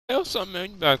Hey, what's up,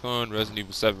 man? You back on Resident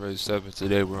Evil 7 Resident 7.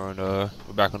 Today we're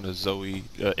back on the Zoe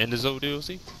in the Zoe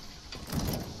DLC.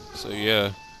 So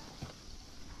yeah.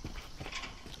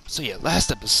 Last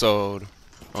episode,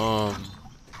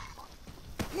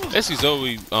 basically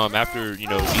Zoe after, you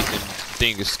know, Ethan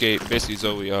thing escaped, basically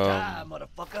Zoe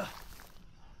motherfucker.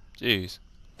 jeez.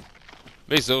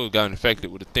 Basically Zoe got infected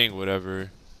with a thing or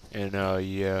whatever, and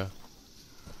yeah.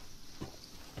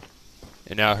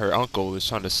 And now her uncle is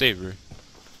trying to save her.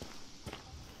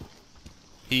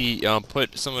 He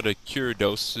put some of the cure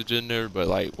dosage in there, but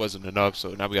like wasn't enough,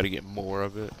 so now we gotta get more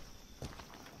of it.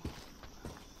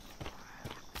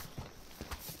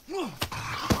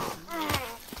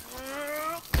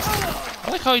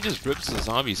 I like how he just rips the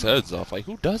zombies' heads off. Like,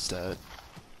 who does that?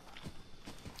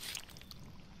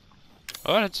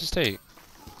 Oh, that's just take.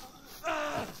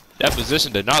 That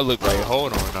position did not look right.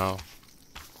 Hold on now.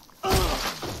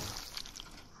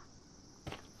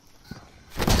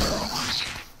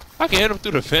 I can hit him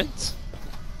through the fence.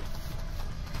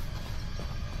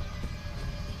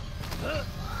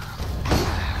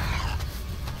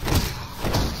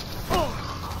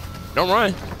 Don't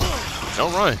run.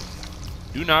 Don't run.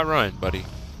 Do not run, buddy.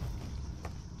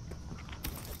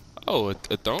 Oh, a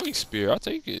throwing spear. I'll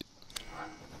take it.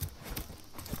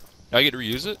 I get to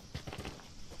reuse it?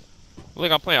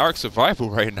 Look, I'm playing Ark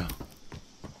Survival right now.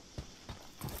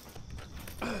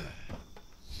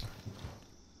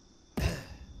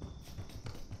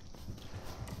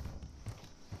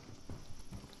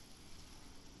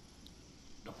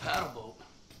 Paddle boat.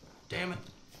 Damn it.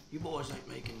 You boys ain't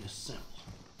making this simple.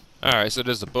 Alright, so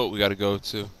there's a boat we gotta go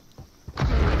to.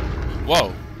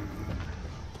 Whoa.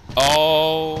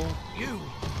 Oh. You.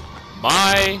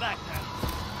 My.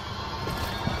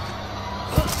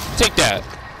 Take that.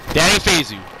 That ain't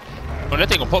phase you. Oh, that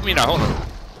thing gonna put me in that. Hold on.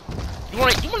 You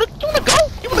wanna go?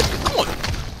 You wanna, come on.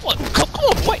 What? Come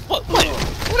on, boy. What? You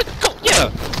wanna go?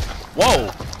 Yeah. Whoa.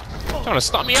 Trying to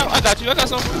stop me out? I got you. I got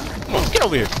something. Come on, get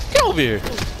over here. Get over here.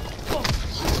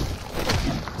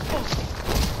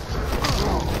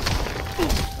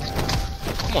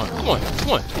 Come on.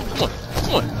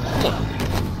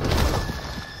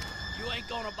 You ain't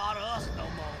gonna bother us no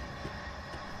more.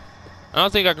 I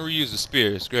don't think I can reuse the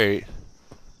spear. It's great.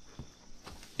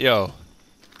 Yo.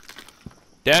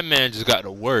 That man just got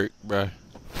to work, bruh.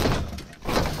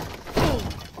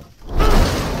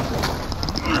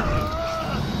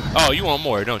 Oh, you want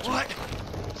more, don't you? What?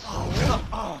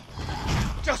 Oh,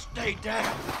 just stay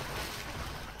down.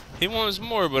 He wants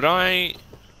more, but I ain't.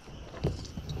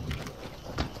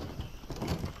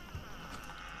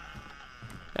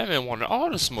 That man wanted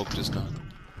all the smoke just now.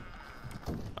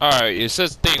 Alright, it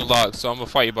says thing locked, so I'm gonna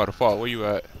fight you by default. Where you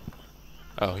at?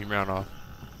 Oh, he ran off.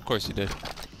 Of course he did.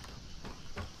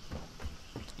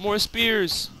 More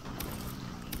spears.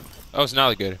 Oh, it's an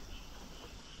alligator.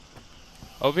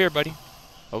 Over here, buddy.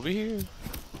 Over here.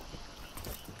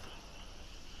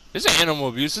 This ain't animal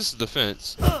abuse, this is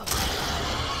defense.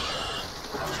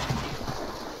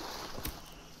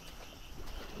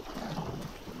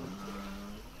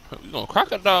 We going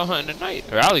crocodile hunting tonight,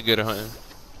 or alligator hunting.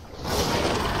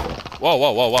 Whoa.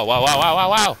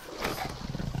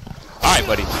 Alright,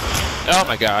 buddy. Oh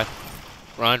my god.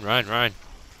 Run. I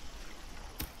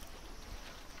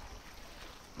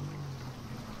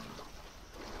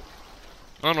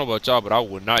don't know about y'all, but I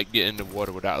would not get in the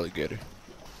water with alligator.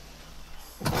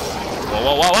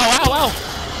 Whoa.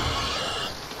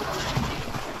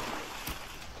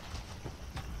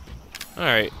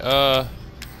 Alright, how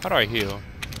do I heal?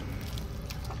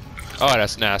 Oh,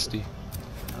 that's nasty.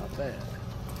 Not bad.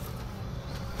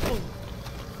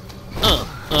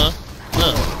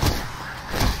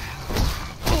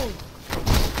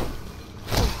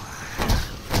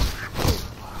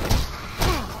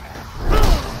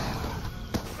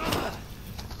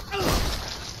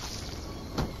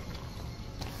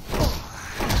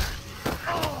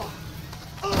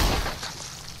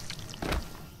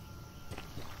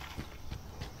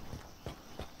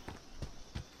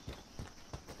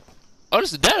 Oh,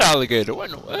 this is a dead alligator.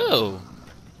 What in the hell?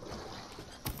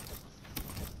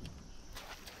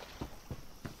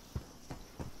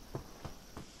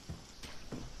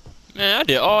 Man, I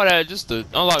did all that just to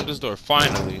unlock this door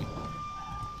finally.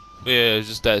 Yeah, it's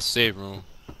just that save room.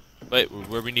 But we're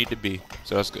where we need to be,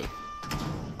 so that's good.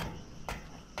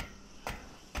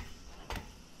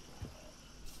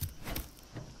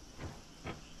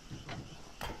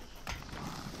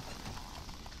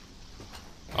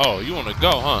 Oh, you wanna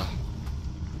go, huh?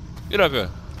 Get up here.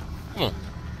 Come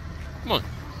on.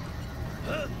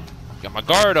 Got my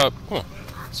guard up. Come on.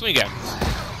 Swing at me.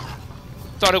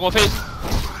 Thought they gonna face me?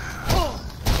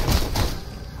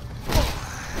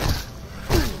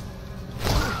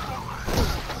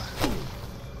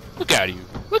 Look at you.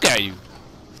 Look at you.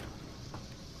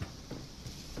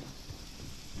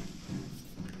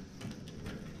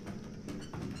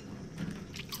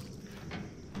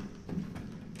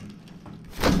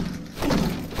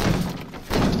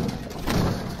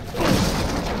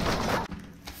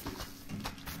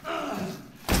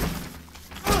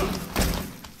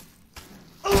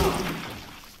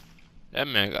 That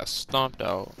man got stomped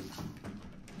out.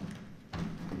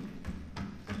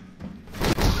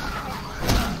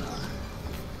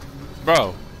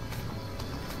 Bro.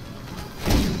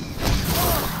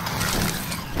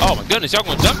 Oh my goodness, y'all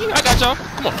gonna jump me? I got y'all.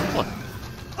 Come on, come on.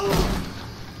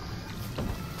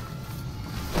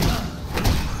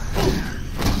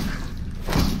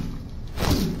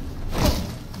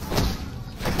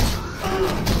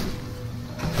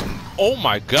 Oh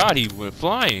my god, he went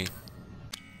flying.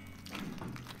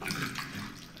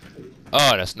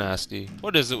 Oh, that's nasty.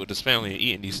 What is it with this family and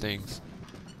eating these things?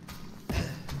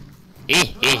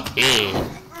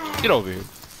 Get over here.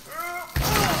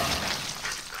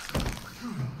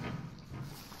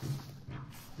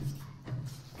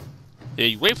 Yeah,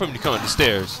 you wait for him to come up the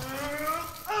stairs.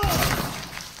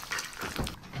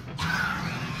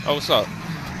 Oh, what's up?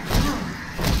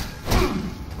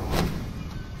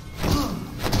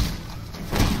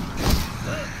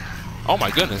 Oh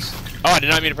my goodness. Oh, I did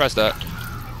not mean to press that.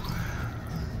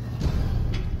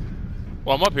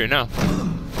 Well, I'm up here now.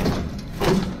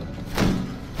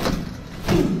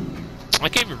 I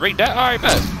can't even break that. Alright,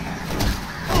 bet.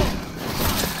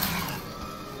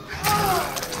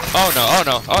 Oh no, oh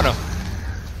no, oh no.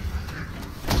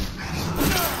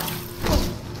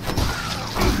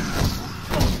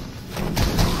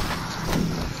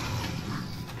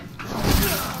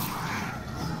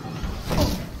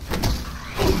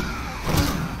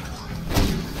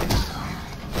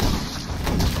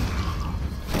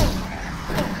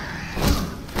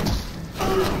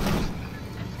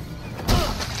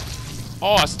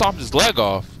 Oh, I stomped his leg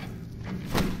off.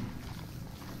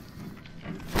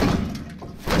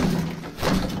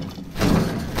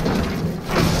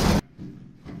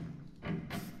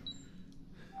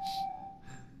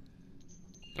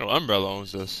 Oh, Umbrella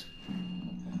owns this.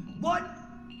 What?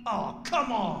 Oh,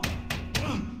 come on.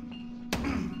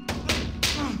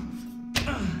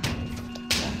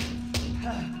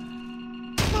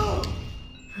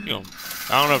 You know,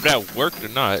 I don't know if that worked or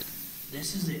not.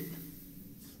 This is it.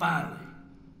 Finally.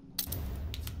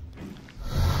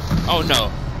 Oh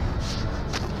no.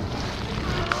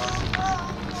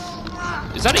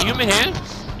 Is that a human hand?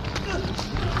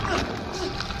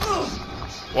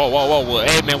 Whoa, whoa, whoa, whoa.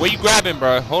 Hey man, where you grabbing,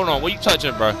 bro? Hold on, where you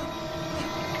touching, bro?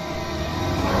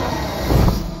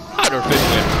 How do I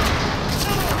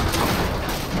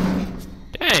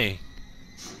fit in? Dang.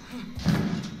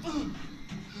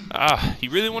 Ah, you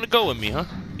really want to go with me, huh?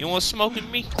 You want to smoke with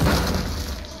me?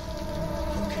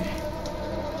 Okay.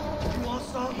 You want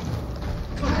some?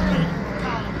 Come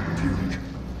on, puke.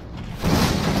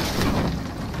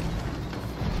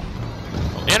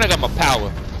 Oh, and I got my power.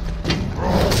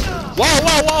 Whoa,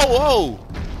 whoa, whoa, whoa!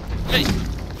 Hey,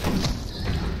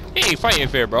 he ain't fighting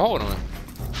fair, bro. Hold on.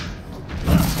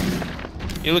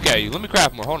 Yeah, look at you. Let me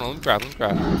craft more. Hold on. Let me craft. Let me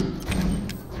craft.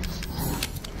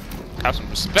 Have some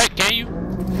respect, can you?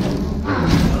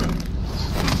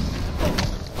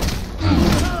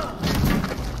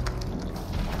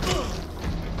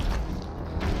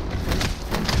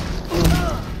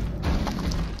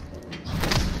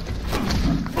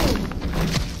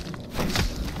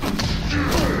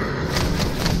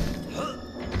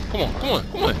 Come on, come on,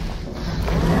 come on.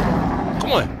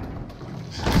 Come on.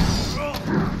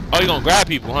 Oh, you gonna grab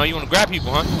people, huh? You wanna grab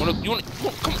people, huh? You wanna, come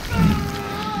on.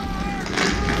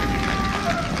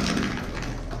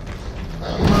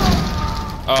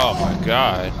 Oh my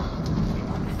god.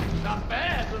 Not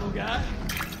bad, little guy.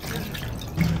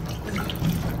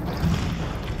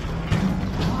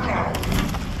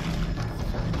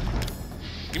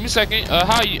 Give me a second.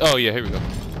 How you? Oh yeah, here we go.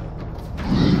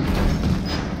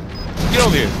 Get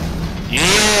over here.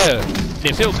 Yeah.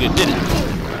 Didn't feel good, did it?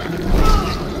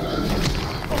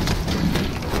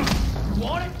 You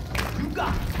want it? You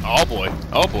got it. Oh boy.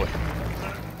 Oh boy.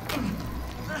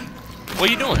 What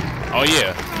are you doing? Oh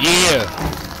yeah. Yeah.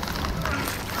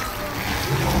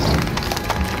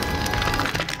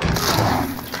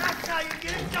 That's how you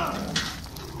get it done.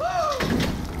 Woo!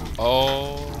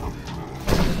 Oh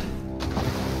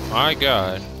my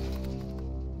god.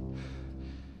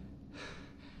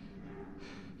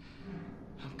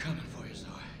 I'm coming for you, Zoe.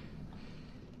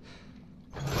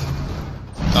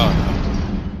 Oh.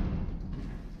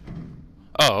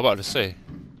 Oh, I'm about to say.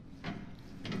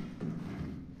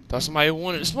 Thought somebody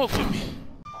wanted to smoke with me.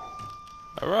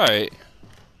 Alright.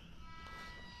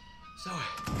 So, I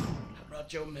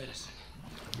brought your medicine.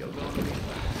 You're going to be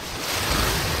fine.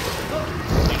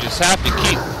 You just have to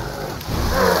keep.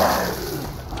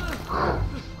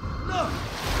 No!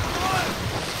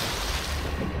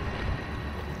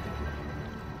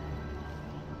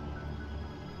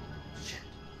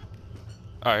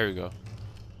 Alright, here we go.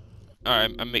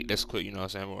 Alright, I make this quick, you know what I'm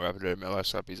saying? We'll wrap it up. My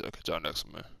last episode. I'll catch y'all next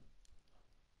one, man.